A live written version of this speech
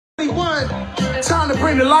Time to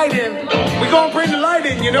bring the light in. We gonna bring the light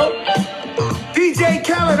in, you know? DJ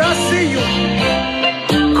Khaled, I see you.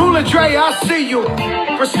 Cool and Dre, I see you.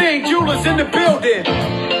 Pristine Jewelers in the building.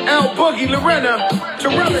 L Boogie, Lorena,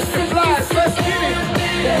 Terrell, Supplies, let's get it.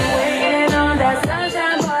 Been waiting on that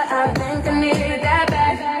sunshine, but I think I need that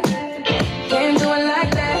back. Can't do it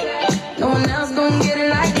like that. No one else gonna get it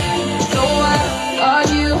like that. So what are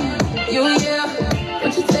you, yeah?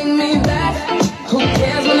 Would you take me back? Who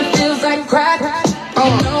cares when it feels like crack? You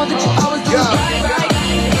know that you always do right.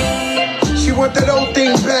 She want that old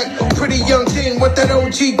thing back. Pretty young thing with that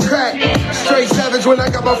OG crack. Straight savage when I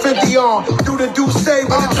got my 50 on. Do the do say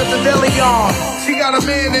when I put the deli on. She got a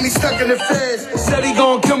man and he stuck in the feds. Said he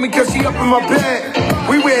gon' kill me cause she up in my bed.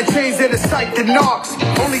 We wear chains in the sight that knocks.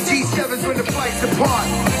 Only G7s when the flights apart.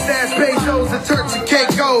 Stash Bezos, the Turks and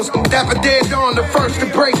Caicos. Dapper dead on the first to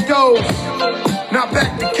break those. Now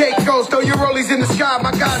back to Caicos, throw your rollies in the sky,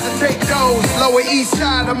 my guys will take those. Lower East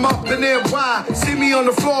Side, I'm up in NY. See me on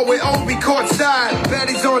the floor with Obi courtside.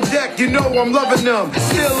 Baddies on deck, you know I'm loving them.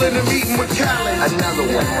 Still in the meeting with Khaled. Another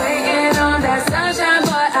one. Waiting on that sunshine,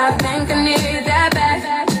 but I think I need that back.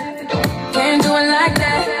 Can't do it like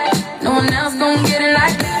that. No one else gon' get it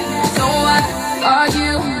like that. So what are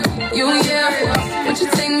you, yeah? Would you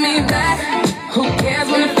take me back? Who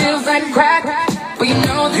cares when it feels like crack? But you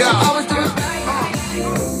know that you always do it.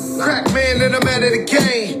 Crack man and I'm out of the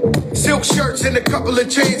game. Silk shirts and a couple of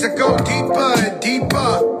chains. I go deeper and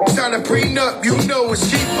deeper. Sign a prenup, you know it's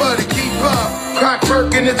cheaper to keep up. Crack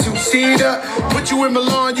work in a two-seater. Put you in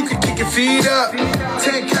Milan, you can kick your feet up.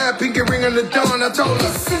 10 cap, pinky ring on the dawn. I told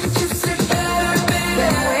her.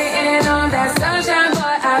 Been waiting on that sunshine,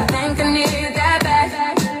 but I think I need that back.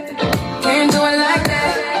 Can't do it like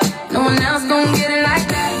that. No one else gon' get it like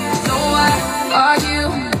that. So what are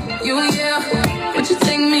you, yeah? Would you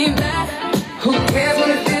take me back? Who cares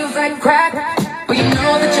when it feels like crack? But you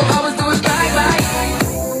know that you always do it right.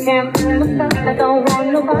 Can't feel myself, I don't want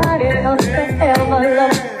nobody else to ever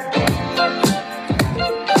love me.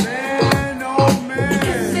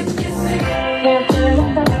 Can't feel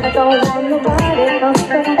myself, I don't want nobody else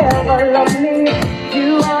to ever love me. You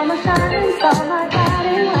are my shining star, my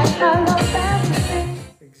guiding light, I love that.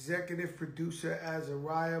 Executive producer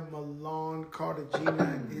Azariah Malone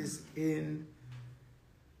Cartagena is in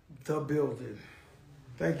the building.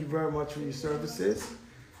 Thank you very much for your services.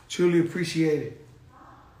 Truly appreciate it.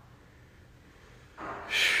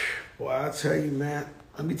 Boy, I'll tell you, man.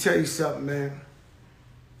 Let me tell you something, man.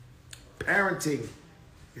 Parenting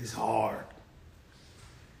is hard.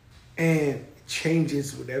 And it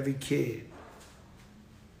changes with every kid.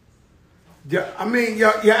 Yeah, I mean,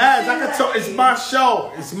 your ass, I can tell, it's my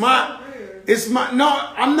show. It's my, no,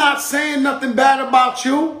 I'm not saying nothing bad about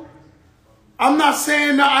you. I'm not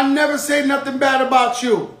saying, I never say nothing bad about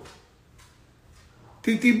you.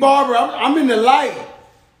 TT Barber, I'm in the light.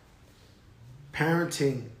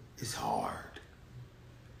 Parenting is hard.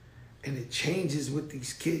 And it changes with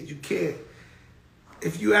these kids. You can't,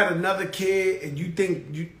 if you had another kid and you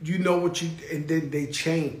think you know what you, and then they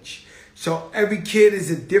change. So every kid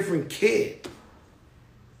is a different kid.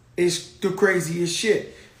 It's the craziest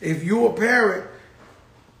shit. If you're a parent,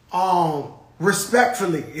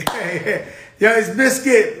 respectfully, yeah, it's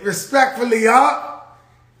Biscuit, respectfully, huh?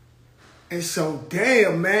 And so,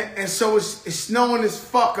 damn, man. And so it's snowing as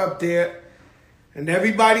fuck up there. And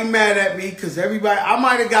everybody mad at me because everybody, I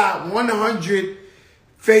might have got 100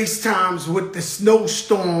 FaceTimes with the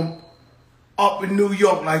snowstorm up in New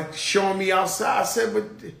York, like showing me outside. I said, but,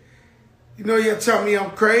 you know, y'all tell me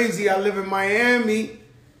I'm crazy. I live in Miami,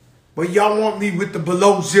 but y'all want me with the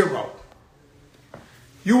below zero.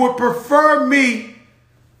 You would prefer me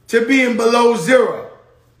to be in below zero.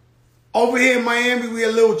 Over here in Miami, we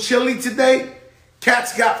a little chilly today.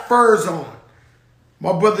 Cats got furs on.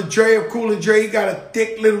 My brother Dre of Cool and Dre, he got a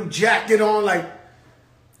thick little jacket on. Like,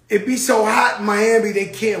 it be so hot in Miami, they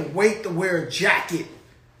can't wait to wear a jacket.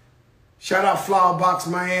 Shout out Flower Box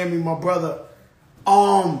Miami, my brother.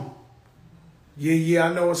 Yeah,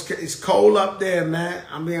 I know it's cold up there, man.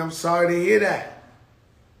 I mean, I'm sorry to hear that.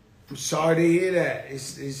 I'm sorry to hear that.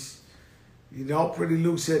 It's you know, Pretty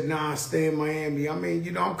Luke said, nah, stay in Miami. I mean,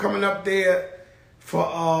 you know, I'm coming up there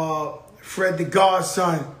for Fred the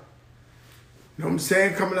Godson. You know what I'm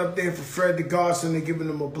saying? Coming up there for Fred the Godson. They're giving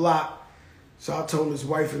him a block. So I told his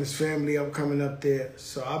wife and his family I'm coming up there.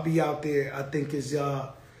 So I'll be out there, I think it's the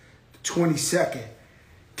 22nd.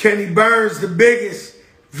 Kenny Burns, the biggest,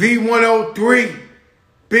 V103,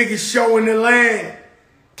 biggest show in the land.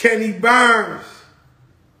 Kenny Burns.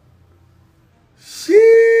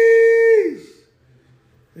 Sheesh.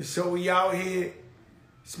 And so we out here.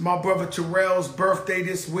 It's my brother Terrell's birthday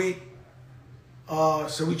this week.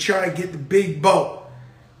 So we trying to get the big boat.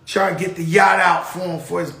 Trying to get the yacht out for him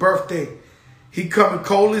for his birthday. He coming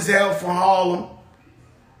cold as hell from Harlem.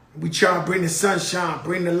 We trying to bring the sunshine,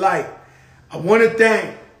 bring the light. I want to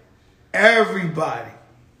thank everybody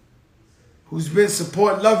who's been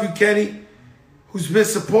supporting. Love you, Kenny. Who's been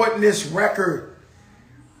supporting this record.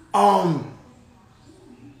 I've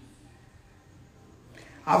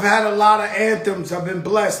had a lot of anthems. I've been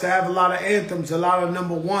blessed to have a lot of anthems, a lot of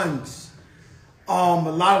number ones, a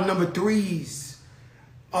lot of number threes.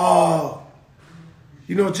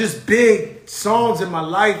 You know, just big songs in my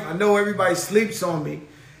life. I know everybody sleeps on me.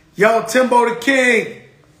 Yo, Timbo the King.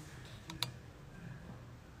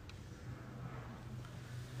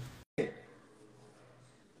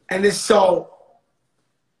 And it's so,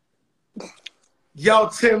 yo,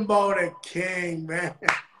 Timbo the King, man.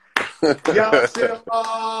 Yo, Timbo.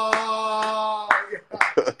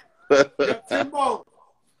 Yo, Timbo.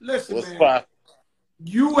 Listen, What's man. fine?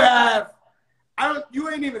 You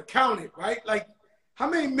ain't even counted, right? Like, how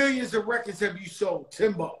many millions of records have you sold,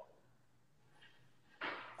 Timbo?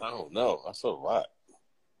 I don't know. I sold a lot.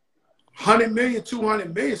 100 million,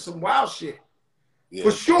 200 million, some wild shit. Yeah.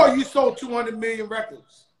 For sure, you sold 200 million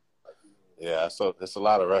records. Yeah, so it's a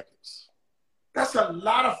lot of records. That's a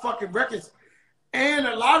lot of fucking records. And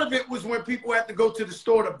a lot of it was when people had to go to the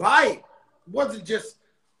store to buy it. It wasn't just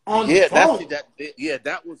on the phone.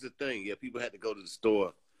 That was the thing. Yeah, people had to go to the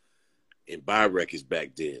store and buy records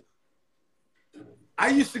back then. I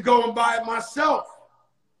used to go and buy it myself.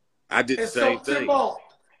 I did the same thing. Timbo,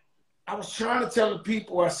 I was trying to tell the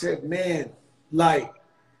people, I said, man, like,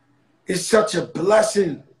 it's such a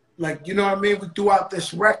blessing. Like, you know what I mean? We threw out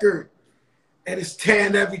this record and it's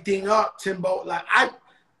tearing everything up, Timbo. Like, I'm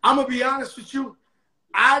going to be honest with you.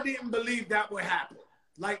 I didn't believe that would happen.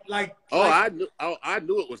 I knew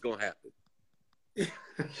it was going to happen.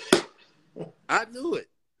 I knew it.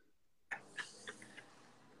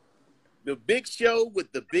 The big show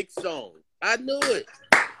with the big song. I knew it.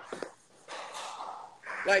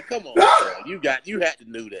 Like, come on, bro. You had to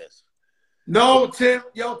know this. No, Tim.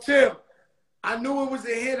 Yo, Tim. I knew it was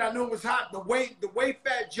a hit. I knew it was hot. The way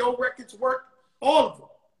Fat Joe records work, all of them.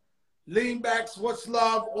 Leanbacks, What's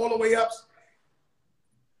Love, all the way up.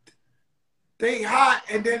 They hot,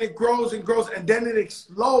 and then it grows and grows, and then it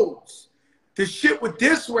explodes. The shit with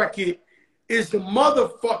this record is the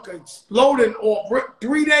motherfucker exploding off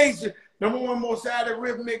 3 days. #1 most added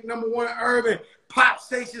rhythmic, #1 urban, pop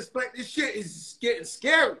stations. This shit is getting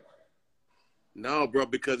scary. No, bro,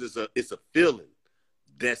 because it's a feeling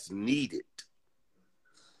that's needed.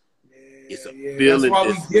 It's a feeling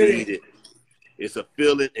that's needed. It's a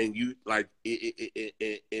feeling, and you like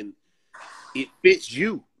it, and it fits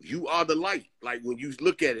you. You are the light. Like when you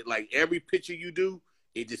look at it, like every picture you do,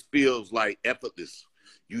 it just feels like effortless.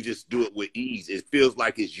 You just do it with ease. It feels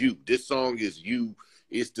like it's you. This song is you.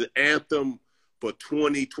 It's the anthem for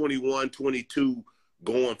 2021, 22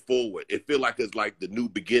 going forward. It feels like it's like the new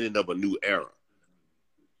beginning of a new era.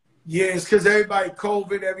 Yeah, it's because everybody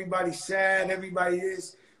COVID, everybody sad, everybody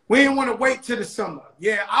is. We didn't want to wait till the summer.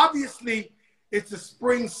 Yeah, obviously it's a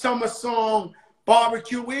spring, summer song,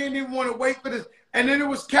 barbecue. We didn't even want to wait for this. And then it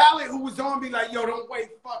was Khaled who was on me like, yo, don't wait,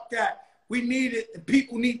 fuck that. We need it. The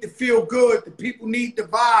people need to feel good. The people need the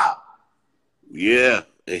vibe. Yeah,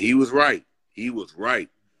 and he was right. He was right.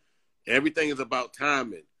 Everything is about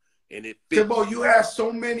timing, and it fits. Timbo, you had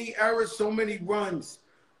so many eras, so many runs.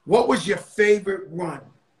 What was your favorite run?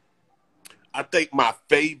 I think my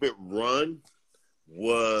favorite run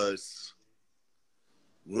was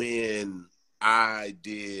when I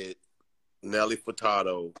did Nelly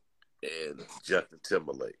Furtado and Justin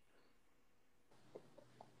Timberlake.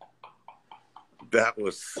 That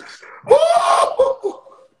was...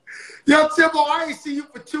 Yo, Timbo, I ain't seen you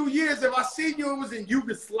for 2 years. If I seen you, it was in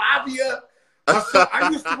Yugoslavia. I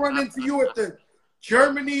used to run into you at the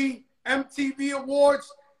Germany MTV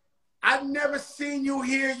Awards. I've never seen you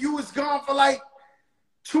here. You was gone for like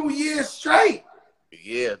 2 years straight.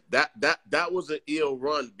 Yeah, that was an ill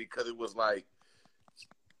run because it was like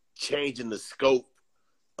changing the scope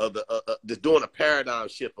of the doing a paradigm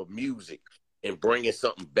shift of music and bringing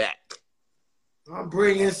something back. I'm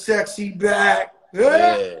bringing sexy back.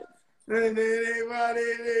 Yeah. That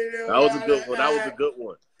was a good one. That was a good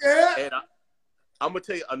one. Yeah. And I'm gonna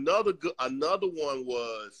tell you another one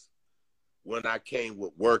was when I came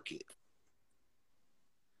with Work It.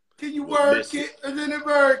 Can you work it and then it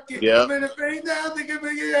work it? Yeah.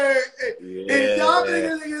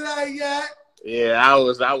 Yeah, I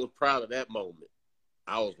was proud of that moment.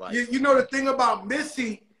 I was like, you know the thing about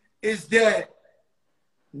Missy is that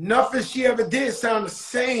nothing she ever did sound the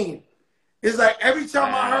same. It's like every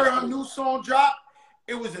time I heard her new song drop,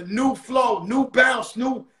 it was a new flow, new bounce,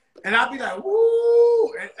 new, and I'd be like,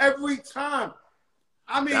 woo! And every time,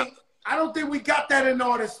 I mean, I don't think we got that in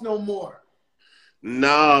artists no more.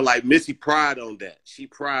 No, like Missy pride on that. She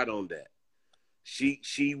pride on that. She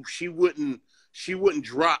wouldn't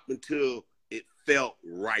drop until it felt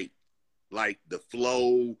right. Like the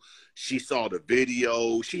flow, she saw the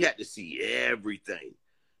video, she had to see everything.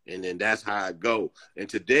 And then that's how I go. And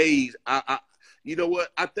today's, you know what?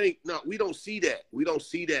 I think, no, we don't see that. We don't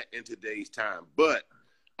see that in today's time. But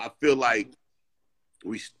I feel like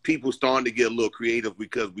people starting to get a little creative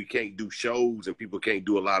because we can't do shows and people can't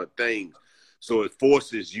do a lot of things. So it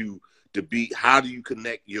forces you to be, how do you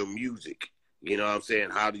connect your music? You know what I'm saying?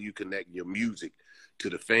 How do you connect your music to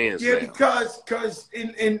the fans? Yeah, now? because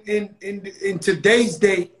in today's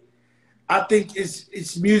day, I think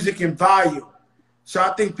it's music and volume. So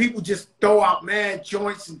I think people just throw out mad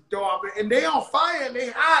joints and throw out, and they on fire and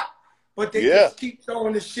they hot, but they just keep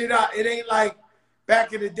throwing the shit out. It ain't like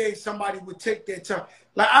back in the day somebody would take their time.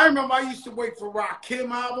 Like I remember I used to wait for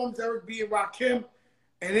Rakim albums, Eric B. and Rakim,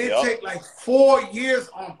 and it'd take like 4 years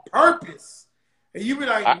on purpose. And you'd be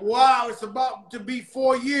like, wow, it's about to be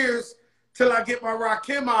 4 years till I get my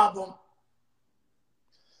Rakim album.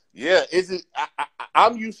 Yeah,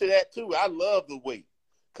 I'm used to that too. I love the wait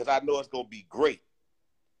because I know it's gonna be great.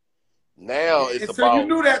 Now it's about. So you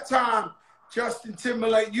knew that time, Justin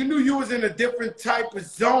Timberlake. You knew you was in a different type of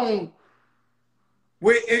zone.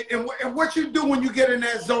 Where and what you do when you get in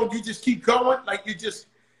that zone, you just keep going, like you just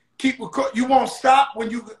keep. You won't stop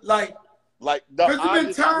when you like. Because there's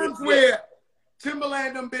been times where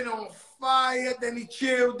Timberland done been on fire, then he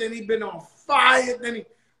chilled, then he been on fire, then he.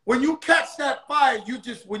 When you catch that fire,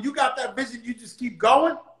 when you got that vision, you just keep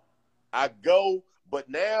going. I go, but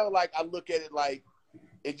now like I look at it like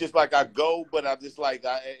it's just like I go, but I just like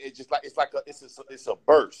it's a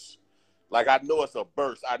burst. Like I know it's a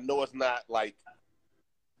burst. I know it's not like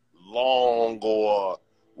long or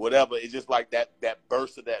whatever. It's just like that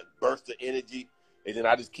burst of energy, and then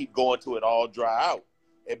I just keep going till it all dry out.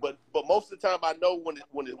 But most of the time I know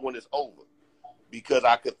when it's over. Because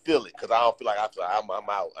I could feel it. Because I don't feel like I'm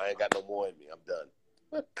out. I ain't got no more in me. I'm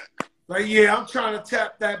done. Like, yeah, I'm trying to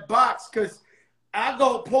tap that box. Because I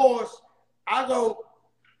go pause.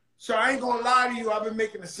 So I ain't going to lie to you. I've been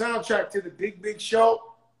making a soundtrack to the Big Show.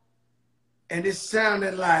 And it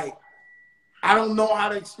sounded like, I don't know how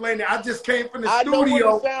to explain it. I just came from the studio. I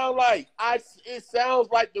know what it sounds like. It sounds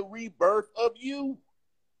like the rebirth of you.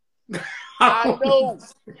 I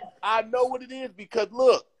know what it is. Because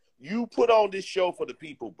look. You put on this show for the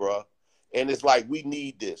people, bruh. And it's like, we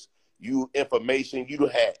need this. You information, you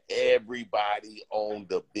had everybody on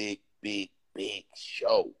the big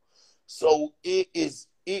show. So it is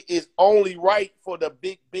only right for the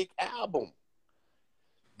big album.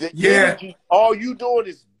 The energy, all you doing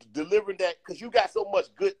is delivering that, because you got so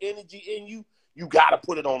much good energy in you, you got to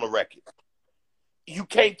put it on the record. You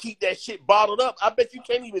can't keep that shit bottled up. I bet you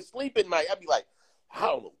can't even sleep at night. I'd be like, I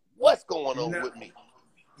don't know what's going on with me.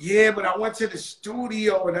 Yeah, but I went to the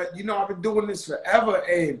studio, and I've been doing this forever,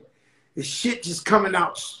 and the shit just coming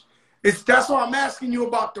out. That's why I'm asking you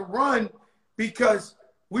about the run, because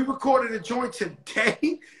we recorded a joint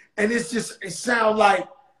today, and it sounds like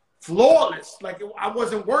flawless. Like I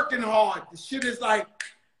wasn't working hard. The shit is like,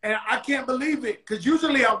 and I can't believe it, because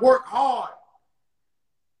usually I work hard,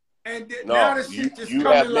 and now the shit just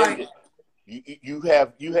coming like. You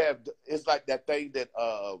have. It's like that thing that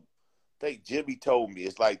I think Jimmy told me.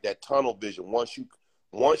 It's like that tunnel vision. Once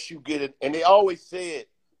you get it, and they always said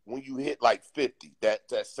when you hit like 50, that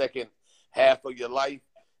second half of your life,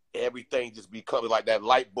 everything just becomes like that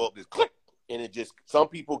light bulb is click, and it just, some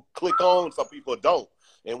people click on, some people don't.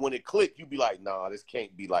 And when it click, you be like, nah, this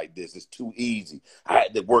can't be like this. It's too easy. I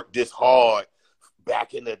had to work this hard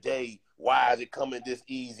back in the day. Why is it coming this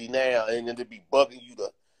easy now? And then it be bugging you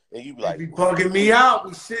and you be like, be bugging me out.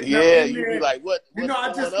 We sitting up in you there. be like, what?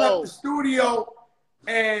 I just left the studio,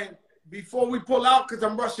 and before we pull out, because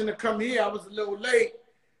I'm rushing to come here, I was a little late.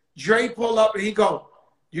 Dre pull up and he go,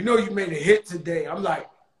 you made a hit today. I'm like,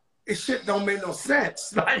 this shit don't make no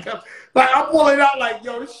sense. Like I'm pulling out like,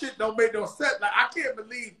 yo, this shit don't make no sense. Like I can't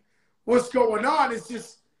believe what's going on. It's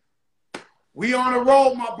just, we on a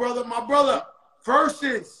roll, my brother. My brother,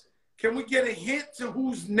 versus, can we get a hint to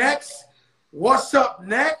who's next? What's up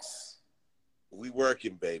next? We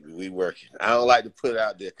working, baby. We working. I don't like to put it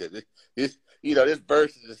out there because this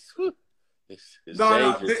verse is it's dangerous.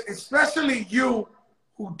 No, especially you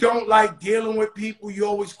who don't like dealing with people. You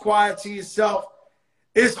always quiet to yourself.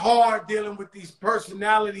 It's hard dealing with these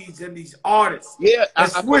personalities and these artists. Yeah, I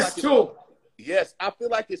Swiss like too. Yes, I feel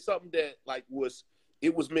like it's something that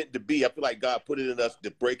it was meant to be. I feel like God put it in us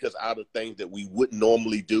to break us out of things that we wouldn't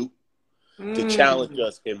normally do, to challenge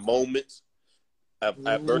us in moments of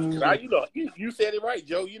adversity. You said it right,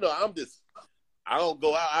 Joe. I don't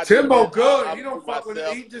go out. I do Timbo this. good. I He don't do fuck with it.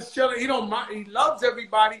 myself. He just chilling. He don't mind. He loves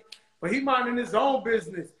everybody, but he minding his own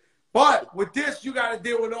business. But with this, you got to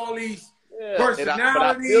deal with all these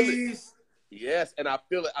personalities. Yes, and I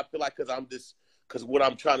feel it. I feel like because what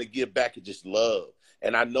I'm trying to give back is just love.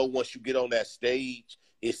 And I know once you get on that stage,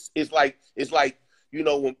 it's like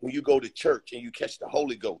when you go to church and you catch the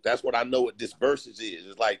Holy Ghost. That's what I know what this verses is.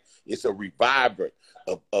 It's like it's a reviver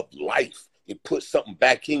of life. It puts something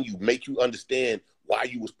back in you, make you understand why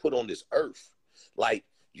you was put on this earth. Like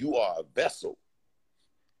you are a vessel.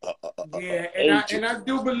 And I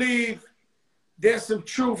do believe there's some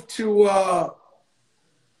truth to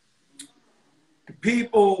the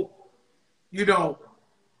people,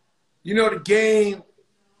 the game,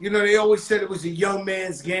 they always said it was a young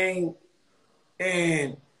man's game.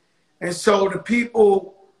 And so the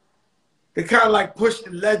people, they kind of like push the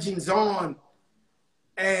legends on.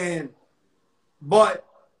 But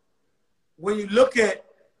when you look at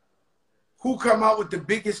who come out with the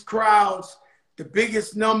biggest crowds, the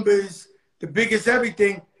biggest numbers, the biggest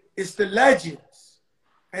everything, it's the legends.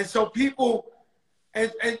 And so people,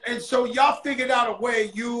 and so y'all figured out a way,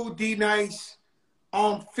 you, D-Nice,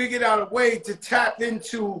 figured out a way to tap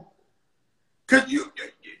into, because you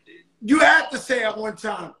had to say at one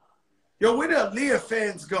time, yo, where the Aaliyah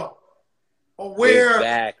fans go? Or where,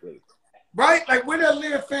 exactly. Right? Like where the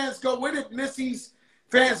Aaliyah fans go? Where did Missy's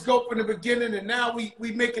fans go from the beginning? And now we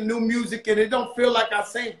making new music and it don't feel like our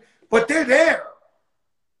same, but they're there.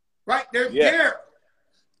 Right? They're there.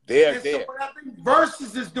 They're and there. So what I think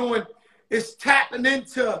Versus is doing is tapping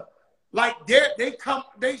into, like they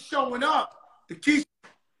showing up. The Keys.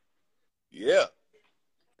 Yeah.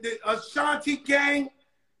 The Ashanti gang,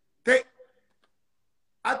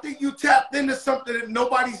 I think you tapped into something that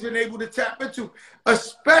nobody's been able to tap into,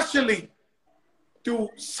 especially through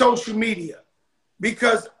social media.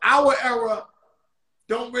 Because our era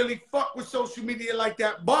don't really fuck with social media like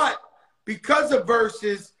that. But because of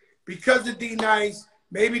Versus, because of D-Nice,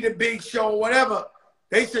 maybe the Big Show, whatever,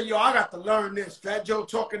 they say, yo, I got to learn this. Fat Joe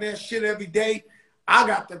talking that shit every day. I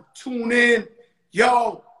got to tune in.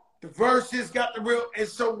 Yo, the Versus got the real. And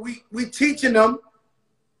so we teaching them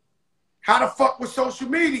how to fuck with social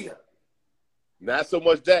media. Not so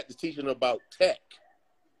much that, it's teaching them about tech.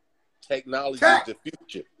 Technology is the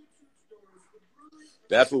future.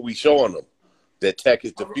 That's what we showing them. That tech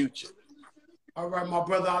is the future. All right, my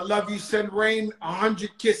brother. I love you. Send Rain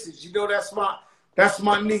 100 kisses. You know that's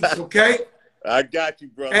my niece, okay? I got you,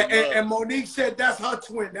 brother. And Monique said that's her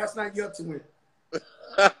twin. That's not your twin.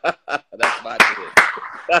 That's my twin.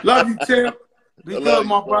 Love you, Tim. Be good,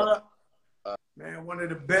 my bro. brother. Man, one of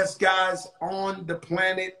the best guys on the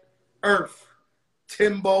planet Earth.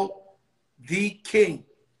 Timbo, the King.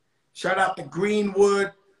 Shout out to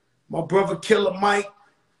Greenwood. My brother Killer Mike.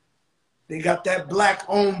 They got that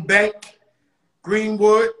black-owned bank,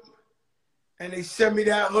 Greenwood. And they sent me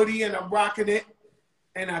that hoodie and I'm rocking it.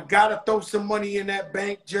 And I got to throw some money in that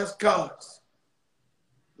bank just cause.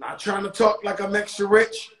 Not trying to talk like I'm extra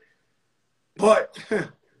rich, but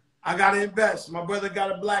I got to invest. My brother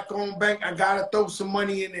got a black-owned bank. I got to throw some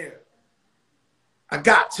money in there. I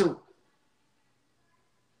got to.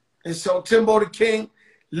 And so Timbo the King,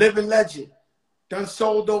 living legend. Done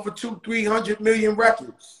sold over 200-300 million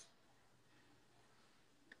records.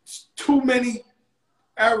 It's too many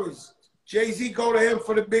errors. Jay-Z go to him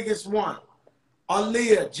for the biggest one.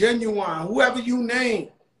 Aaliyah, Genuine, whoever you name.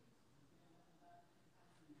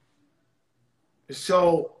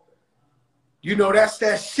 So, that's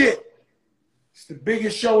that shit. It's the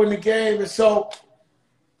biggest show in the game. And so,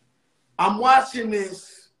 I'm watching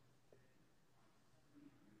this.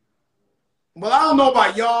 Well, I don't know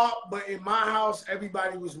about y'all, but in my house,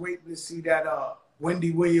 everybody was waiting to see that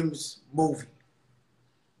Wendy Williams movie.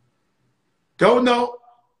 Don't know,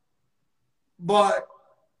 but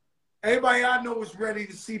everybody I know is ready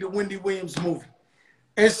to see the Wendy Williams movie.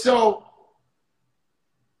 And so,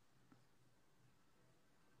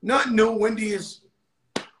 nothing new. Wendy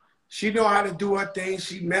she know how to do her thing.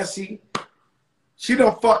 She messy. She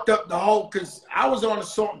done fucked up the whole, because I was on the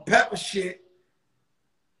salt and pepper shit.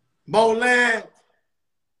 Moland,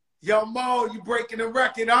 yo Mo, you breaking the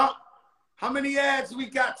record, huh? How many ads we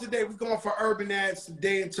got today? We're going for urban ads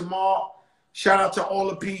today and tomorrow. Shout out to all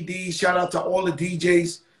the PDs. Shout out to all the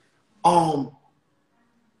DJs. I'm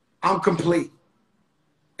complete.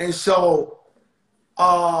 And so,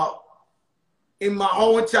 in my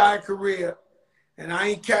whole entire career, and I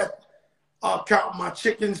ain't counting my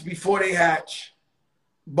chickens before they hatch.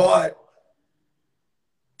 But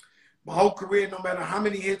my whole career, no matter how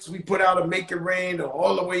many hits we put out of Make It Rain or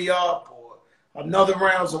All the Way Up or Another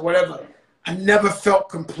Rounds or whatever, I never felt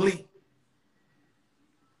complete.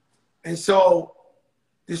 And so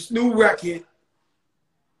this new record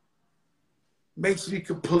makes me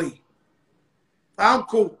complete. I'm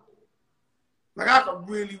cool. Like, I could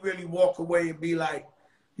really, really walk away and be like,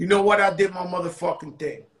 you know what? I did my motherfucking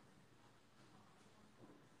thing.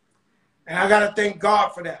 And I got to thank God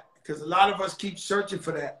for that, because a lot of us keep searching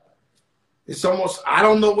for that. It's almost, I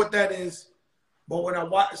don't know what that is, but when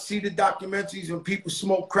I see the documentaries when people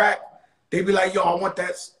smoke crack, they be like, yo, I want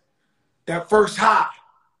that first high.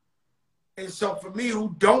 And so for me,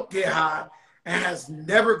 who don't get high and has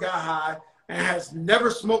never got high and has never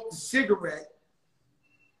smoked a cigarette,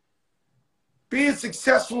 being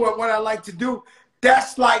successful at what I like to do,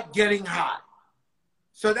 that's like getting high.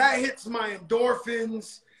 So that hits my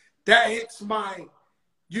endorphins. That hits my,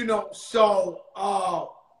 you know, so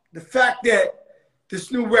the fact that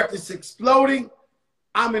this new record's exploding,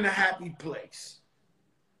 I'm in a happy place.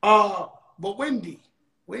 But Wendy.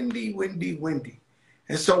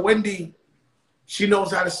 And so Wendy, she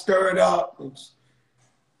knows how to stir it up. And,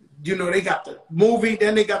 you know, they got the movie,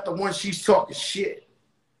 then they got the one she's talking shit.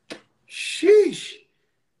 Sheesh.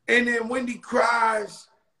 And then Wendy cries,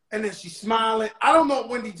 and then she's smiling. I don't know if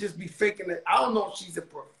Wendy just be faking it. I don't know if she's a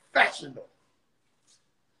professional.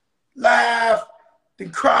 Laugh, then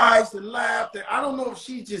cries, then laugh. Then I don't know if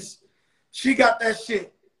she got that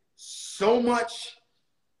shit so much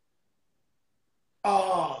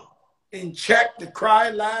in check to cry,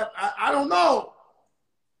 laugh. I don't know.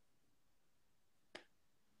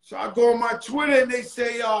 So I go on my Twitter and they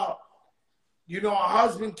say, you know, our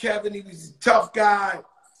husband, Kevin, he was a tough guy.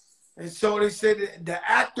 And so they said the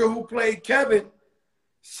actor who played Kevin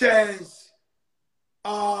says,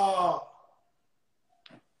 where's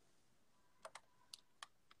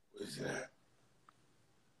that?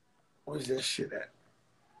 Where's that shit at?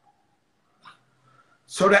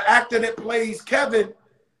 So the actor that plays Kevin,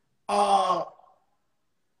 I'm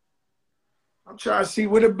trying to see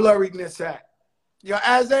where the blurriness at. Yo,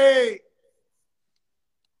 Azzy.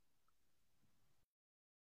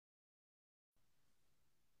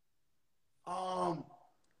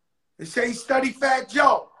 They say he study Fat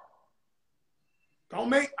Joe.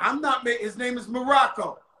 His name is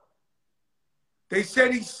Morocco. They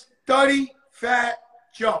said he study Fat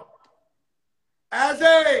Joe.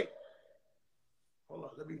 Azzy! Hold on,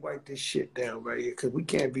 let me wipe this shit down right here, because we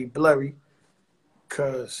can't be blurry.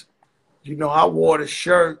 Because, you know, I wore the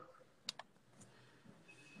shirt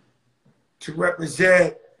to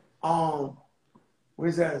represent,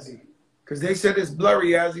 where's Azzy? Because they said it's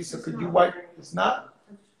blurry, Azzy, so could you wipe it? It's not?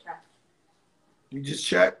 You just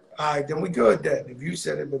check? All right, then we good then. If you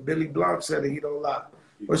said it, but Billy Blanc said it, he don't lie.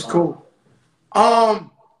 It's cool. And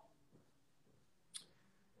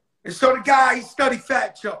so the guy, he studied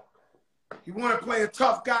Fat Joe. He wanted to play a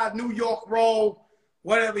tough guy, New York role,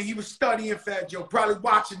 whatever. He was studying Fat Joe, probably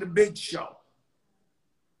watching The Big Show.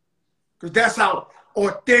 Because that's how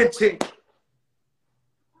authentic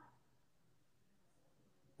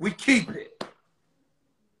we keep it.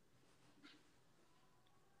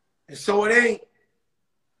 And so it ain't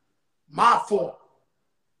my fault.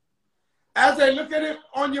 As they look at it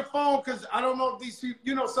on your phone, because I don't know if these people,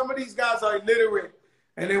 you know, some of these guys are illiterate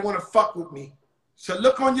and they want to fuck with me. So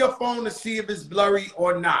look on your phone to see if it's blurry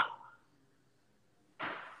or not.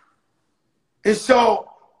 And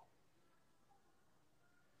so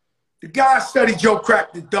the guy studied Joe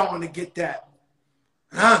Crack the Dawn to get that.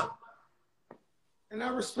 Huh? And I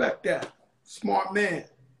respect that. Smart man.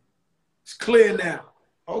 It's clear now.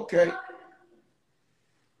 Okay.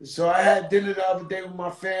 So I had dinner the other day with my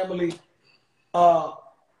family.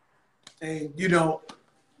 And, you know,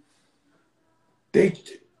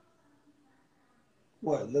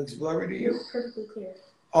 what, looks blurry to you? Perfectly clear.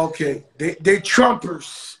 Okay. They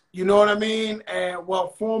Trumpers. You know what I mean? And, well,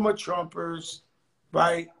 former Trumpers,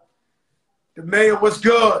 right? The mayor was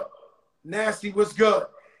good. Nasty was good.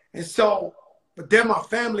 And so, but they're my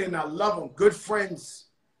family and I love them. Good friends.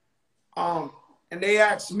 And they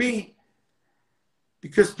asked me,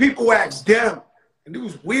 because people asked them, and it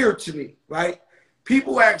was weird to me, right?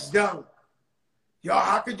 People asked them, y'all,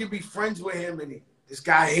 how could you be friends with him? And this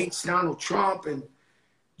guy hates Donald Trump, and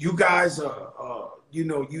you guys are, you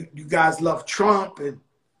know, you guys love Trump. And,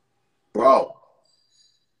 bro,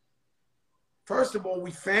 first of all,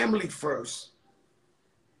 we family first.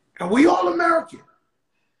 And we all American.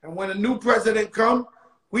 And when a new president comes,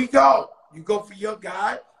 we go. You go for your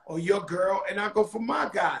guy or your girl, and I go for my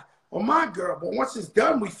guy or my girl. But once it's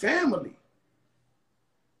done, we family.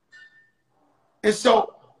 And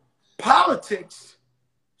so politics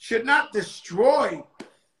should not destroy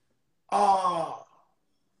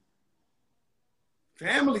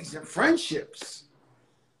families and friendships.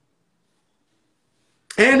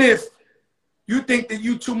 And if you think that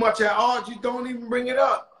you too much at odds, you don't even bring it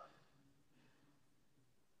up.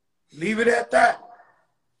 Leave it at that.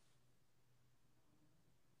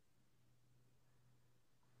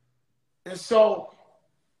 And so,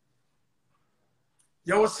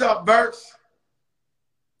 yo, what's up, Burks?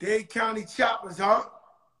 Dade County Choppers, huh?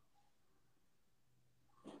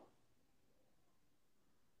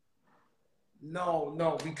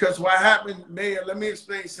 No, because what happened, Mayor, let me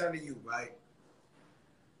explain something to you, right?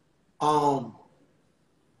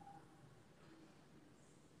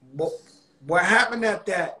 What happened at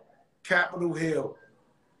that Capitol Hill,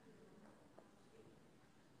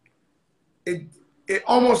 it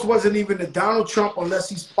almost wasn't even a Donald Trump unless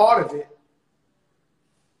he's part of it.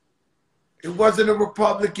 It wasn't a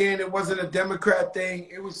Republican, it wasn't a Democrat thing.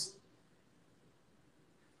 It was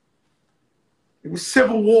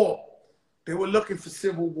civil war. They were looking for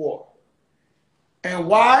civil war. And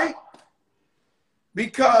why?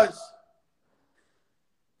 Because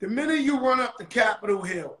the minute you run up the Capitol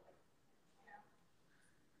Hill,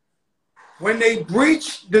 when they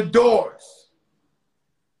breached the doors,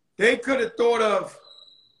 they could have thought of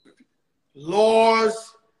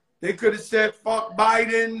laws. They could have said, fuck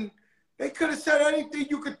Biden. They could have said anything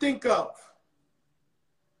you could think of.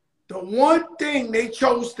 The one thing they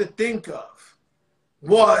chose to think of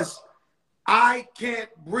was, I can't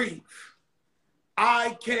breathe.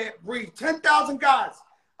 I can't breathe. 10,000 guys.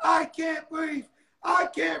 I can't breathe. I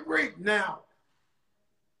can't breathe. Now,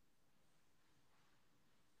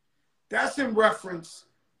 that's in reference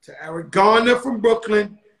to Eric Garner from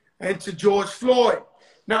Brooklyn and to George Floyd.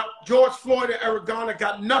 Now, George Floyd and Eric Garner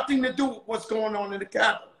got nothing to do with what's going on in the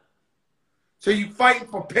Capitol. So you fighting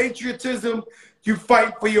for patriotism, you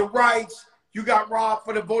fight for your rights, you got robbed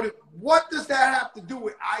for the voting. What does that have to do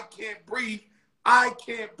with I can't breathe, I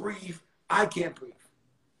can't breathe, I can't breathe?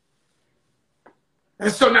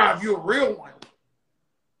 And so now if you're a real one,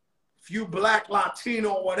 if you black, Latino,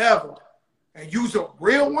 or whatever, and you's a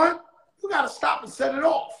real one, you got to stop and set it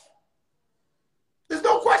off. There's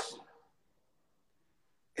no question.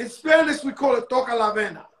 In Spanish, we call it toca la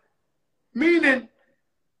vena, meaning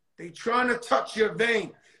they trying to touch your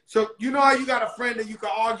vein. So you know how you got a friend that you can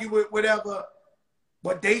argue with, whatever,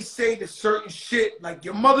 but they say the certain shit, like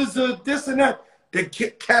your mother's a this and that, they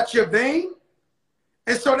catch your vein?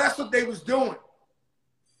 And so that's what they was doing.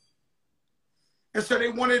 And so they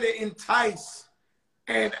wanted to entice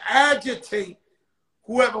and agitate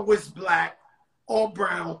whoever was black or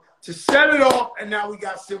brown to set it off, and now we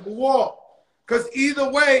got civil war. Because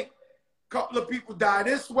either way, a couple of people die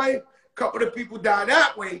this way, a couple of people die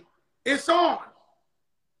that way, it's on.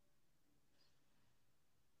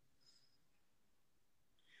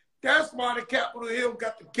 That's why the Capitol Hill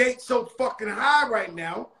got the gate so fucking high right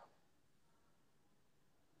now.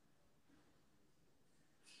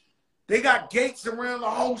 They got gates around the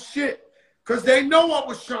whole shit because they know what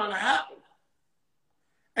was trying to happen.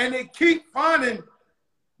 And they keep finding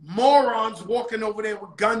morons walking over there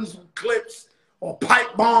with guns and clips or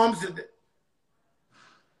pipe bombs.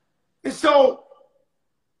 And so,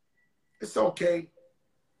 it's okay.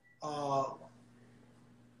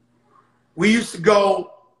 We used to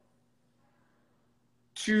go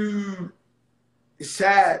to, it's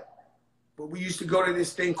sad, but we used to go to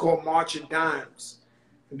this thing called Marching Dimes.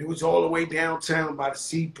 And it was all the way downtown by the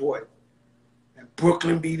seaport. And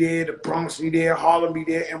Brooklyn be there, the Bronx be there, Harlem be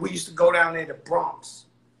there. And we used to go down there to Bronx.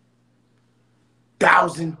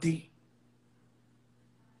 1,000 deep.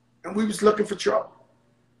 And we was looking for trouble.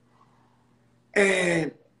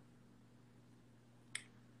 And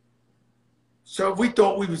so we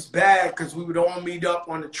thought we was bad because we would all meet up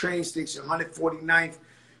on the train station, 149th,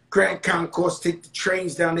 Grand Concourse, take the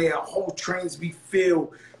trains down there. Whole trains be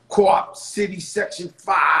filled. Co-op City, Section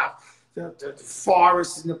 5, the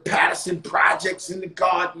Forest and the Patterson Projects and the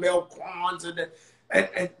Gardmel Quans.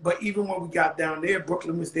 But even when we got down there,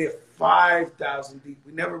 Brooklyn was there 5,000 deep.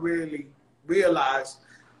 We never really realized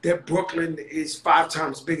that Brooklyn is 5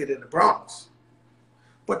 times bigger than the Bronx.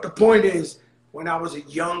 But the point is, when I was a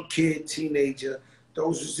young kid, teenager,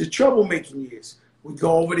 those was the troublemaking years. We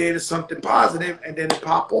go over there to something positive and then it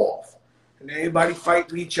pop off. And everybody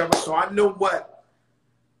fighting each other. So I know what,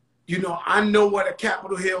 I know what a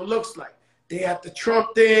Capitol Hill looks like. They had the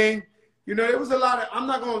Trump thing. There was a lot of, I'm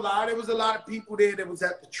not going to lie, there was a lot of people there that was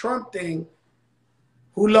at the Trump thing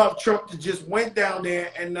who loved Trump that just went down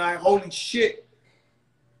there and like, holy shit,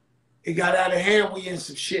 it got out of hand, we in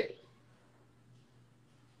some shit.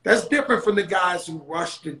 That's different from the guys who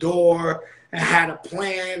rushed the door and had a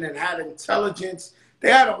plan and had intelligence.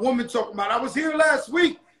 They had a woman talking about, I was here last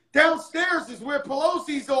week. Downstairs is where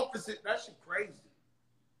Pelosi's office is. That shit crazy.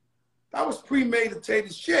 That was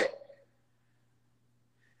premeditated shit.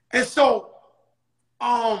 And so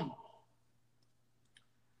I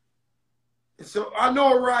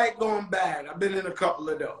know a riot going bad. I've been in a couple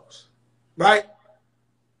of those, right?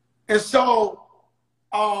 And so,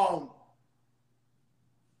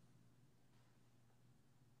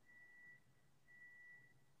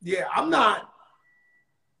 yeah, I'm not.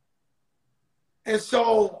 And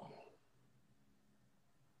so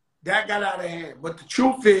that got out of hand. But the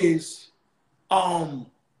truth is,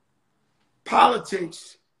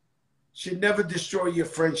 politics should never destroy your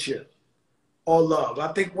friendship or love.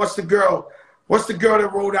 I think what's the girl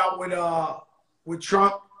that rode out with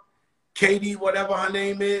Trump? Katie, whatever her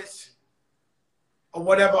name is, or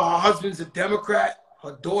whatever. Her husband's a Democrat.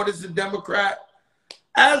 Her daughter's a Democrat.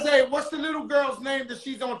 What's the little girl's name that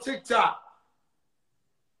she's on TikTok?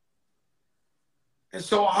 And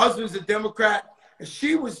so her husband's a Democrat, and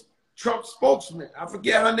she was Trump's spokesman. I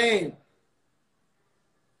forget her name.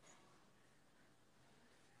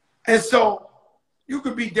 And so you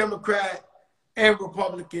could be Democrat and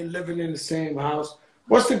Republican living in the same house.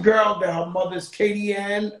 What's the girl that her mother's Katie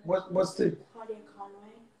Ann? What's the? Claudia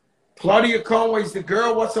Conway. Claudia Conway's the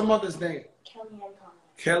girl. What's her mother's name?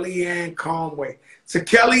 Kellyanne Conway. So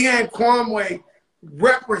Kellyanne Conway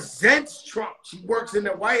represents Trump. She works in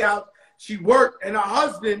the White House. She worked, and her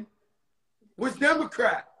husband was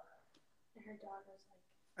Democrat.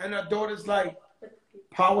 And her daughter's like,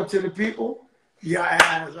 power to the people. Yeah,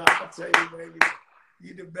 I'll tell you, baby,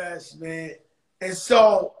 you the best, man. And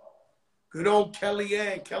so, good old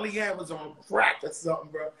Kellyanne. Kellyanne was on crack or something,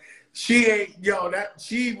 bro. She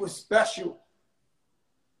was special.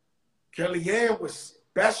 Kellyanne was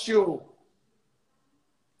special.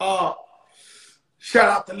 Shout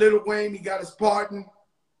out to Lil Wayne, he got his pardon.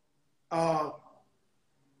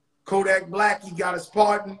 Kodak Black, he got his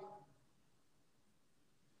pardon.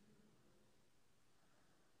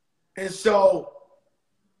 And so,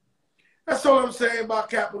 that's all I'm saying about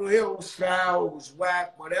Capitol Hill. It was foul, it was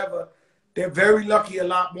whack, whatever. They're very lucky a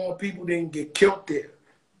lot more people didn't get killed there.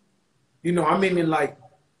 You know, I mean like,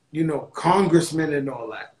 you know, congressmen and all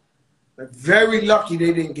that. They're very lucky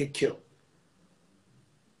they didn't get killed.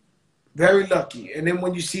 Very lucky. And then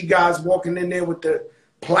when you see guys walking in there with the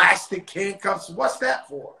plastic handcuffs, what's that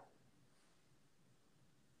for?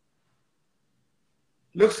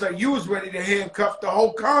 Looks like you was ready to handcuff the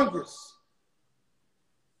whole Congress.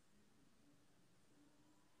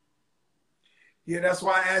 Yeah, that's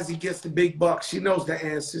why Azzy gets the big bucks. She knows the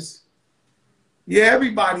answers. Yeah,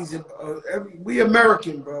 everybody's, we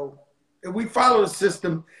American, bro. And we follow the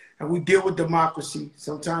system and we deal with democracy.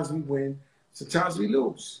 Sometimes we win, sometimes we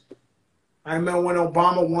lose. I remember when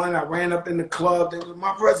Obama won, I ran up in the club. There was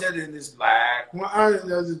my president is black.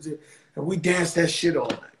 And we danced that shit all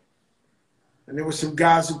night. And there were some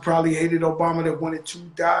guys who probably hated Obama that wanted to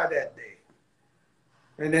die that day.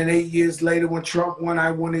 And then 8 years later when Trump won,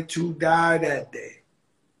 I wanted to die that day.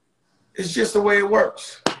 It's just the way it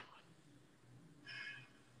works.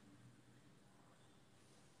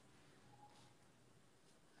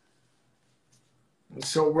 And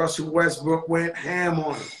so Russell Westbrook went ham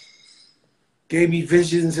on him. Gave me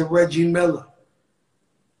visions of Reggie Miller.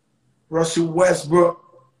 Russell Westbrook,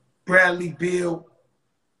 Bradley Beal.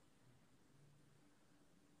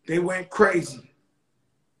 They went crazy.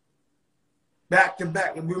 Back to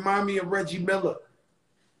back. It remind me of Reggie Miller.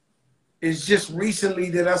 It's just recently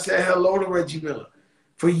that I said hello to Reggie Miller.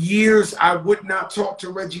 For years, I would not talk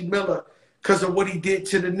to Reggie Miller because of what he did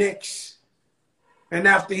to the Knicks. And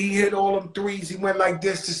after he hit all them threes, he went like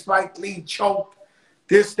this to Spike Lee, choked,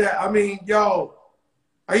 this, that. I mean, yo,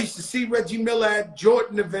 I used to see Reggie Miller at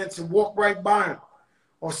Jordan events and walk right by him.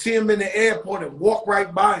 Or see him in the airport and walk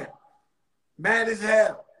right by him. Mad as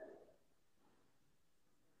hell.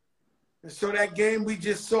 And so that game we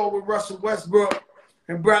just saw with Russell Westbrook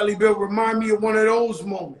and Bradley Beal remind me of one of those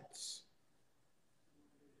moments.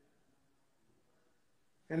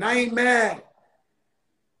 And I ain't mad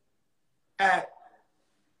at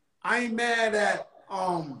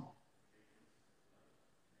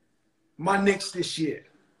my Knicks this year.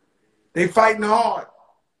 They fighting hard.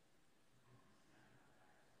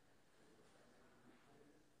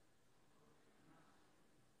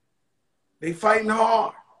 They fighting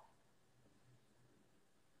hard.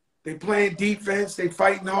 They playing defense. They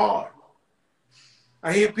fighting hard.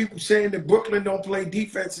 I hear people saying that Brooklyn don't play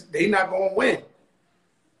defense. They not going to win.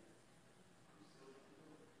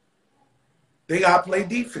 They got to play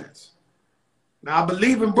defense. Now, I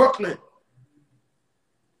believe in Brooklyn.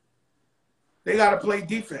 They got to play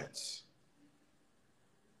defense.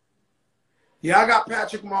 Yeah, I got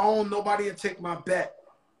Patrick Mahomes. Nobody will take my bet.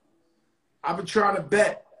 I've been trying to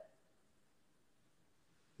bet.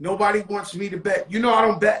 Nobody wants me to bet. You know I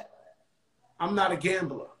don't bet. I'm not a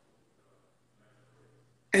gambler.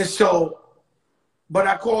 And so, but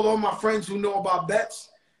I called all my friends who know about bets,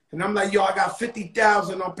 and I'm like, yo, I got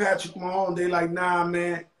 50,000 on Patrick Mahomes. They like, nah,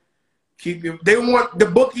 man, keep your. They want the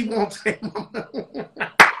bookie won't take my money.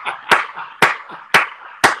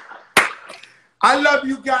 I love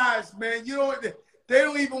you guys, man. You know, they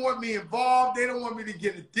don't even want me involved. They don't want me to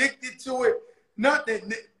get addicted to it.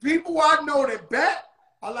 Nothing. People I know that bet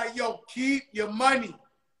are like, yo, keep your money.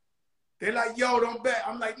 They're like, yo, don't bet.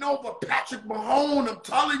 I'm like, no, but Patrick Mahomes, I'm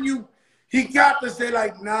telling you, he got this. They're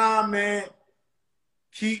like, nah, man,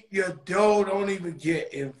 keep your dough. Don't even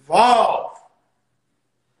get involved.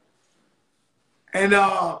 And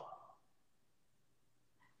OG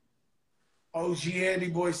Andy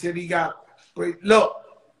Boy said he got great. Look,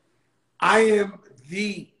 I am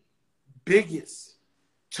the biggest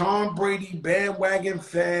Tom Brady bandwagon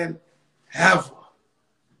fan ever.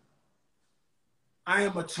 I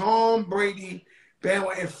am a Tom Brady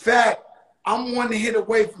bandwagon. In fact, I'm one hit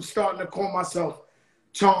away from starting to call myself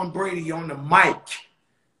Tom Brady on the mic.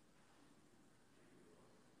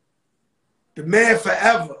 The man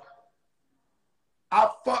forever. I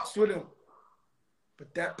fucks with him.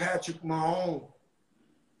 But that Patrick Mahomes,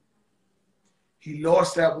 he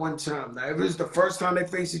lost that one time. Now, if it was the first time they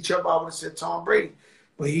faced each other, I would have said Tom Brady.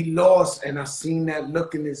 But he lost, and I seen that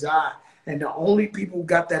look in his eye. And the only people who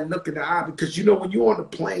got that look in the eye, because you know when you're on the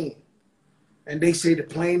plane and they say the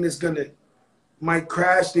plane is might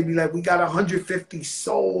crash, they be like, we got 150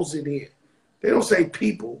 souls in here. They don't say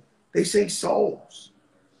people, they say souls.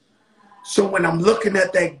 So when I'm looking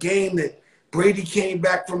at that game that Brady came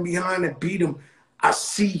back from behind and beat him, I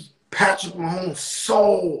see Patrick Mahomes'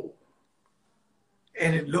 soul.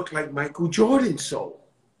 And it looked like Michael Jordan's soul.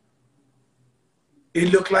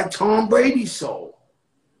 It looked like Tom Brady's soul.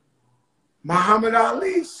 Muhammad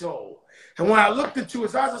Ali's soul. And when I looked into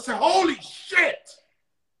his eyes, I said, holy shit.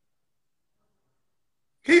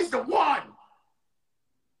 He's the one.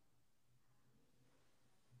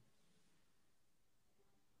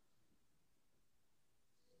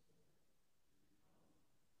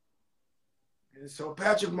 And so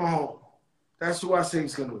Patrick Mahomes, that's who I say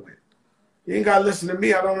he's going to win. You ain't got to listen to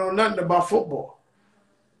me. I don't know nothing about football.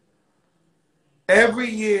 Every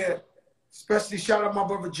year, especially shout out my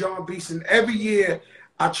brother John Beeson, every year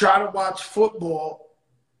I try to watch football,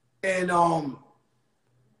 and I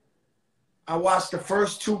watched the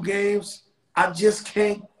first 2 games. I just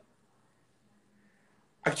can't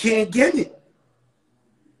get it.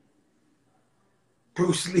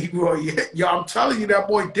 Bruce Leroy, yo, I'm telling you, that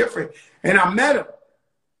boy different. And I met him.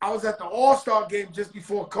 I was at the All-Star game just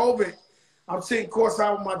before COVID. I'm sitting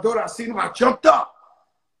courtside with my daughter. I seen him. I jumped up.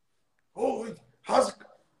 Oh, how's it?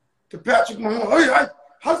 To Patrick Mahomes. Hey,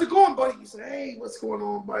 how's it going, buddy? He said, hey, what's going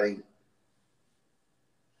on, buddy?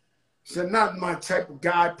 He said, not my type of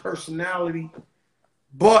guy, personality,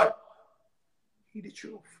 but he the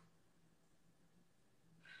truth.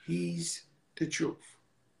 He's the truth.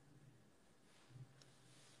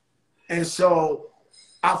 And so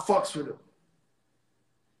I fucks with him.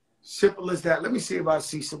 Simple as that. Let me see if I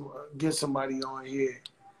see get somebody on here.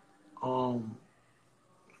 Let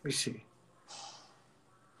me see.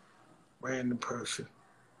 Random person.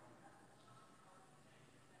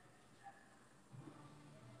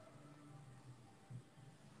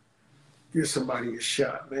 Give somebody a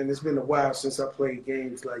shot, man. It's been a while since I played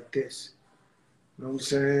games like this. You know what I'm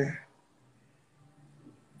saying?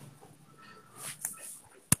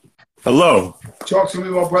 Hello. Talk to me,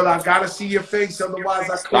 my brother. I gotta see your face, otherwise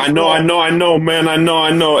I click I know, man. I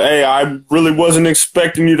know. Hey, I really wasn't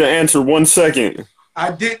expecting you to answer 1 second.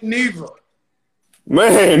 I didn't either.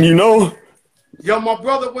 Man, you know. Yo, my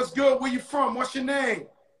brother, what's good? Where you from? What's your name?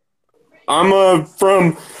 I'm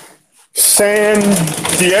from San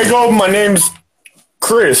Diego. My name's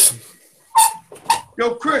Chris.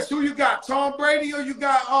 Yo, Chris, who you got? Tom Brady or you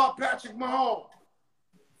got Patrick Mahomes?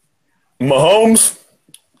 Mahomes?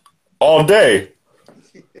 All day.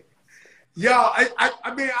 Yo,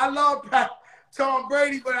 I mean, I love Tom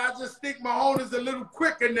Brady, but I just think Mahomes is a little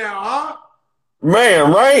quicker now, huh?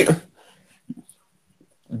 Man, right?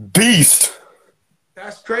 Beast.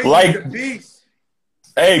 That's crazy. Like, the beast.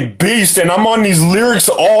 Hey, beast. And I'm on these lyrics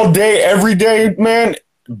all day, every day, man.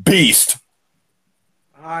 Beast.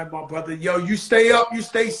 All right, my brother. Yo, you stay up. You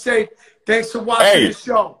stay safe. Thanks for watching the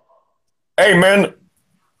show. Hey, man.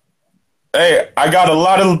 Hey, I got a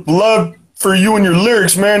lot of love for you and your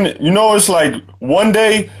lyrics, man. You know, it's like one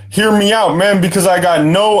day, hear me out, man, because I got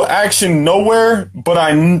no action nowhere, but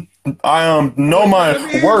I know my Let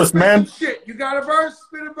me hear you worth, spit some man. shit. You got a verse?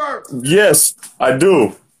 Spit a verse. Yes, I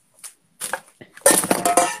do.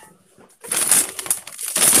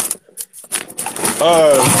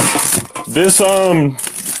 This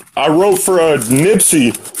I wrote for a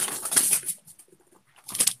Nipsey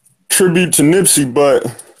tribute to Nipsey, but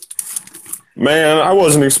man, I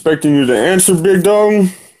wasn't expecting you to answer, big dog.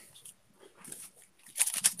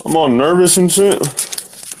 I'm all nervous and shit.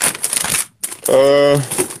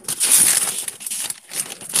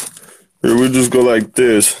 Here we just go like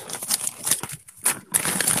this.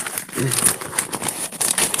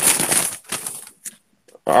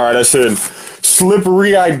 All right, I said,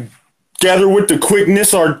 slippery, I gather with the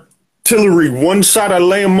quickness, artillery. One shot, I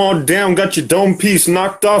lay them all down. Got your dome piece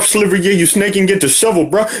knocked off. Sliver, yeah, you snake and get the shovel,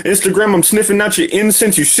 bro. Instagram, I'm sniffing out your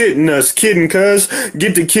incense. You shitting us. Kidding, cuz.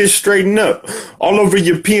 Get the kids straighten up. All over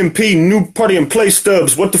your PMP. New party and play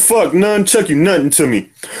stubs. What the fuck? None chuck you nothing to me.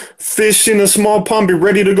 Fish in a small pond, be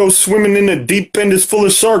ready to go swimming in the deep end. It's full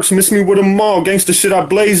of sharks. Miss me with them all. Gangsta shit I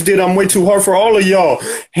blazed it. I'm way too hard for all of y'all.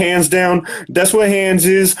 Hands down, that's what hands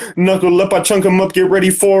is. Knuckle up, I chunk 'em up. Get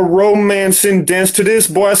ready for romance and dance to this.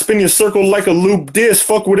 Boy, I spin your circle like a loop disc.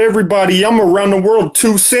 Fuck with everybody. I'm around the world.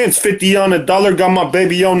 2 cents, 50 on a dollar. Got my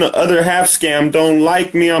baby on the other half. Scam don't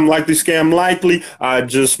like me. I'm likely scam likely. I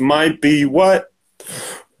just might be what?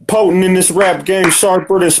 Potent in this rap game,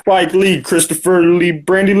 sharper than Spike Lee, Christopher Lee,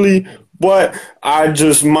 Brandy Lee. What? I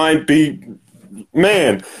just might be,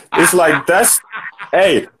 man. It's like that's,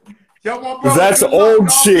 hey, Yo, my brother, that's good old luck.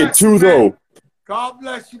 God shit bless too, you, man. though. God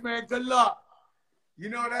bless you, man. Good luck. You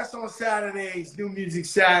know, that's on Saturdays, New Music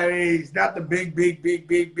Saturdays, not the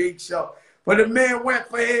big show. But the man went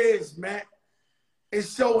for his, man. It's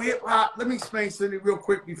so hip hop. Let me explain something real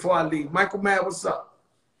quick before I leave. Michael Mad, what's up?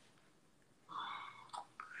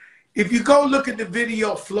 If you go look at the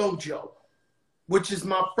video Flojo, which is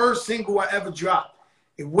my first single I ever dropped,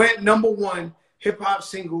 it went #1 hip hop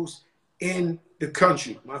singles in the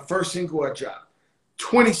country. My first single I dropped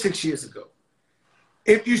 26 years ago.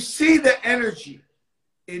 If you see the energy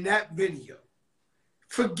in that video,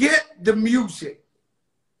 forget the music.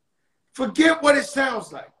 Forget what it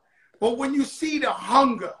sounds like. But when you see the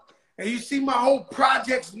hunger and you see my whole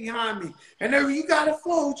projects behind me, and then you got to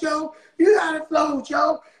flow, Joe. You got to flow,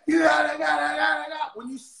 Joe. You got to. When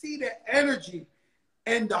you see the energy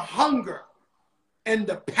and the hunger and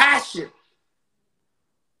the passion,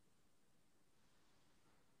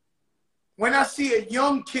 when I see a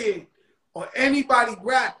young kid or anybody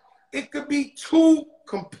rap, it could be 2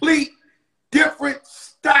 complete different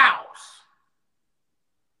styles.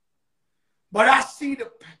 But I see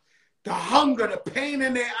the hunger, the pain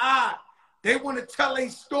in their eye. They want to tell a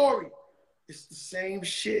story. It's the same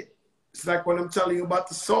shit. It's like what I'm telling you about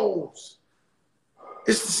the souls.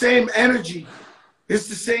 It's the same energy. It's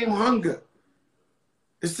the same hunger.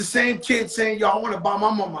 It's the same kid saying, yo, I want to buy my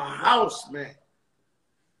mama a house, man.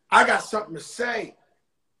 I got something to say.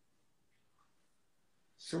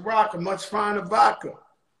 Sriracha, much finer vodka.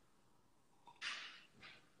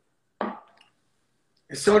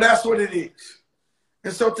 And so that's what it is.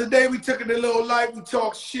 And so today we took it a little light. We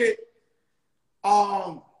talked shit.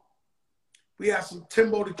 We had some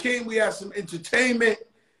Timbo the King. We had some entertainment,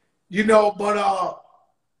 you know. But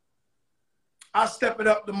I'll step it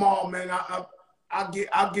up tomorrow, man.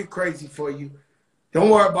 I'll get crazy for you. Don't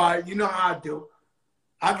worry about it. You know how I do.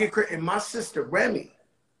 I'll get crazy. And my sister Remy.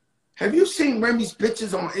 Have you seen Remy's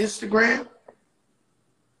pictures on Instagram?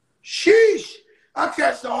 Sheesh. I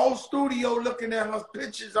catch the whole studio looking at her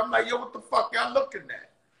pictures. I'm like, yo, what the fuck y'all looking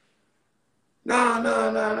at?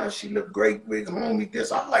 Nah. She look great, big homie,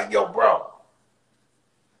 this. I'm like, yo, bro.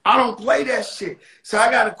 I don't play that shit. So I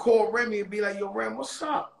got to call Remy and be like, yo, Rem, what's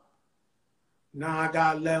up? Nah, I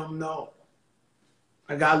got to let him know.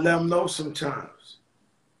 I got to let him know sometimes.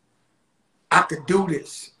 I could do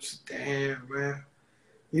this. Damn, man.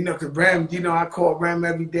 You know, because Rem, you know, I call Rem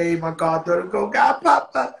every day. My goddaughter go, God,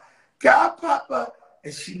 Papa.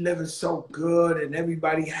 And she living so good and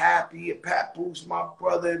everybody happy. And Papoose, my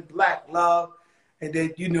brother, and Black Love. And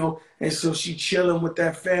then, you know, and so she chilling with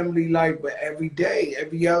that family life. But every day,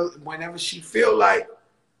 whenever she feel like,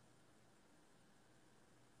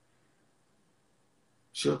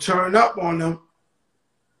 she'll turn up on them.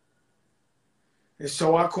 And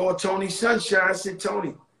so I called Tony Sunshine. I said,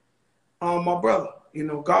 Tony, my brother, you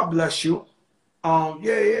know, God bless you.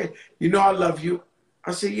 Yeah. You know I love you.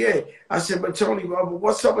 I said, yeah. I said, but Tony,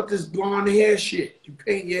 what's up with this blonde hair shit? You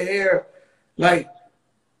paint your hair like,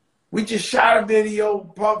 we just shot a video,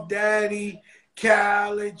 Puff Daddy,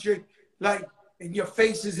 Cal, and Drake. like, and your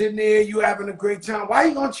face is in there, you having a great time. Why are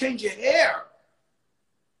you gonna change your hair?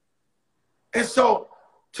 And so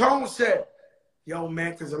Tone said, yo,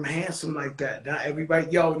 man, because I'm handsome like that. Not everybody,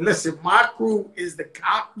 yo, listen, my crew is the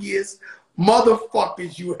cockiest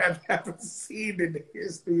motherfuckers you have ever seen in the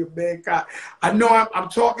history of mankind. I know I'm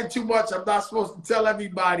talking too much. I'm not supposed to tell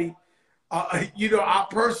everybody, you know, our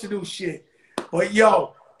personal shit. But,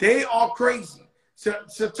 yo, they are crazy.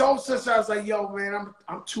 So Tone says, I was like, yo, man,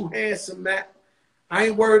 I'm too handsome, man. I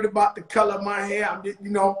ain't worried about the color of my hair. I'm just,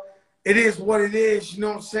 you know, it is what it is. You know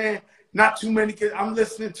what I'm saying? Not too many kids. I'm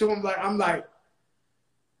listening to him I'm like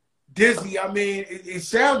dizzy. I mean, it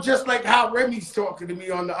sounds just like how Remy's talking to me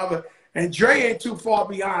on the other. And Dre ain't too far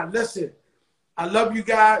behind. Listen, I love you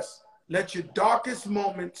guys. Let your darkest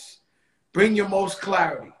moments bring your most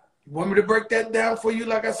clarity. You want me to break that down for you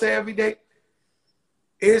like I say every day?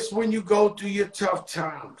 It's when you go through your tough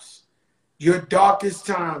times, your darkest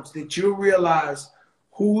times, that you'll realize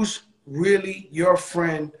who's really your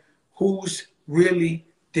friend, who's really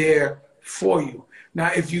there for you.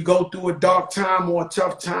 Now, if you go through a dark time or a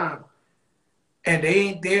tough time and they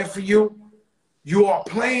ain't there for you, you are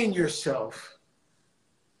playing yourself.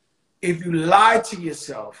 If you lie to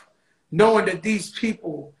yourself, knowing that these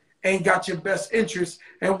people ain't got your best interest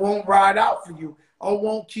and won't ride out for you or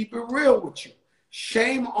won't keep it real with you.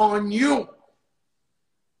 Shame on you.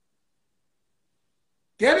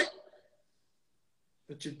 Get it?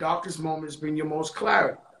 But your darkest moments bring your most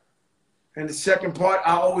clarity. And the second part,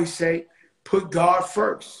 I always say, put God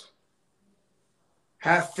first.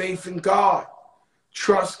 Have faith in God.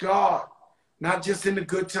 Trust God. Not just in the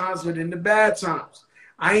good times, but in the bad times.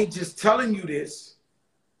 I ain't just telling you this.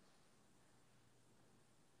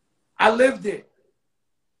 I lived it.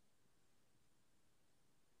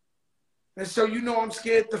 And so you know I'm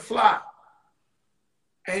scared to fly.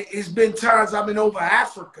 And it's been times I've been over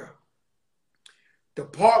Africa. The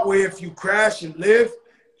part where if you crash and live,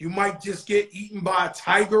 you might just get eaten by a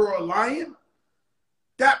tiger or a lion.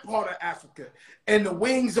 That part of Africa. And the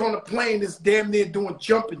wings on the plane is damn near doing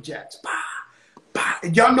jumping jacks. Bah, bah.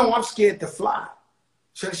 And y'all know I'm scared to fly.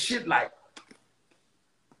 So the shit like,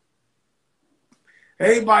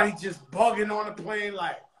 everybody just bugging on the plane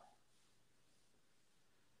like.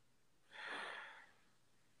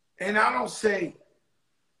 And I don't say,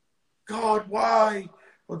 God, why?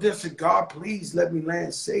 Or this, God, please let me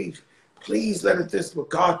land safe. Please let it this, but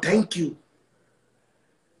God, thank you.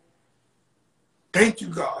 Thank you,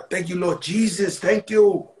 God. Thank you, Lord Jesus. Thank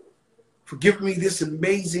you for giving me this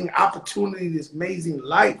amazing opportunity, this amazing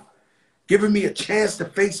life, giving me a chance to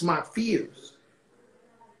face my fears.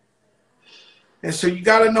 And so you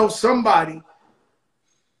got to know somebody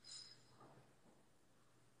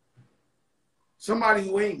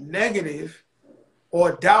who ain't negative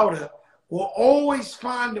or a doubter will always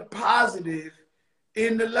find the positive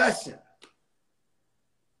in the lesson.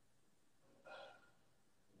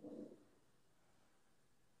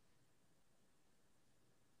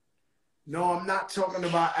 No, I'm not talking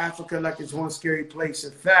about Africa like it's one scary place.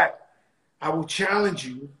 In fact, I will challenge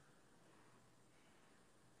you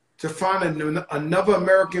to find another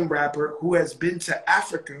American rapper who has been to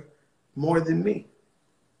Africa more than me.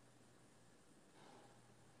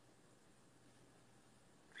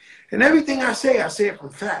 And everything I say it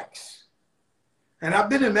from facts. And I've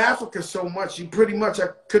been in Africa so much, I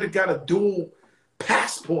could have got a dual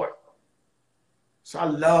passport. So I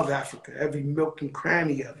love Africa, every nook and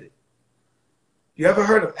cranny of it. You ever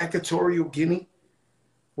heard of Equatorial Guinea,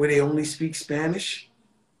 where they only speak Spanish?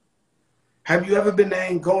 Have you ever been to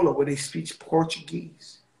Angola, where they speak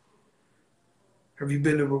Portuguese? Have you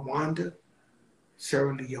been to Rwanda,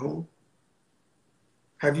 Sierra Leone?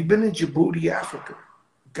 Have you been in Djibouti, Africa?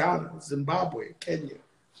 Ghana, Zimbabwe, Kenya?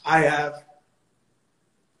 I have.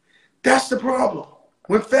 That's the problem.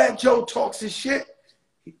 When Fat Joe talks his shit,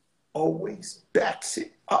 he always backs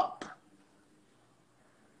it up.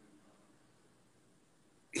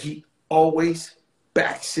 He always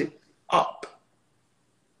backs it up.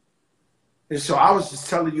 And so I was just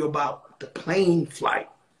telling you about the plane flight.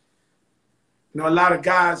 You know, a lot of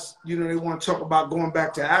guys, you know, they want to talk about going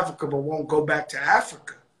back to Africa, but won't go back to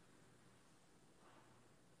Africa.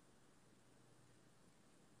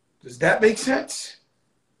 Does that make sense?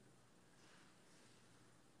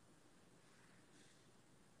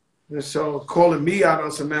 And so calling me out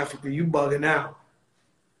on some Africa, you bugging out.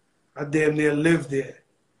 I damn near lived there.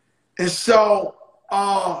 And so,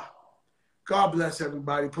 God bless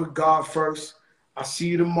everybody. Put God first. I'll see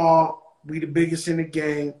you tomorrow. We the biggest in the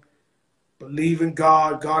game. Believe in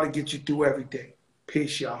God. God will get you through everything.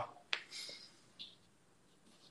 Peace, y'all.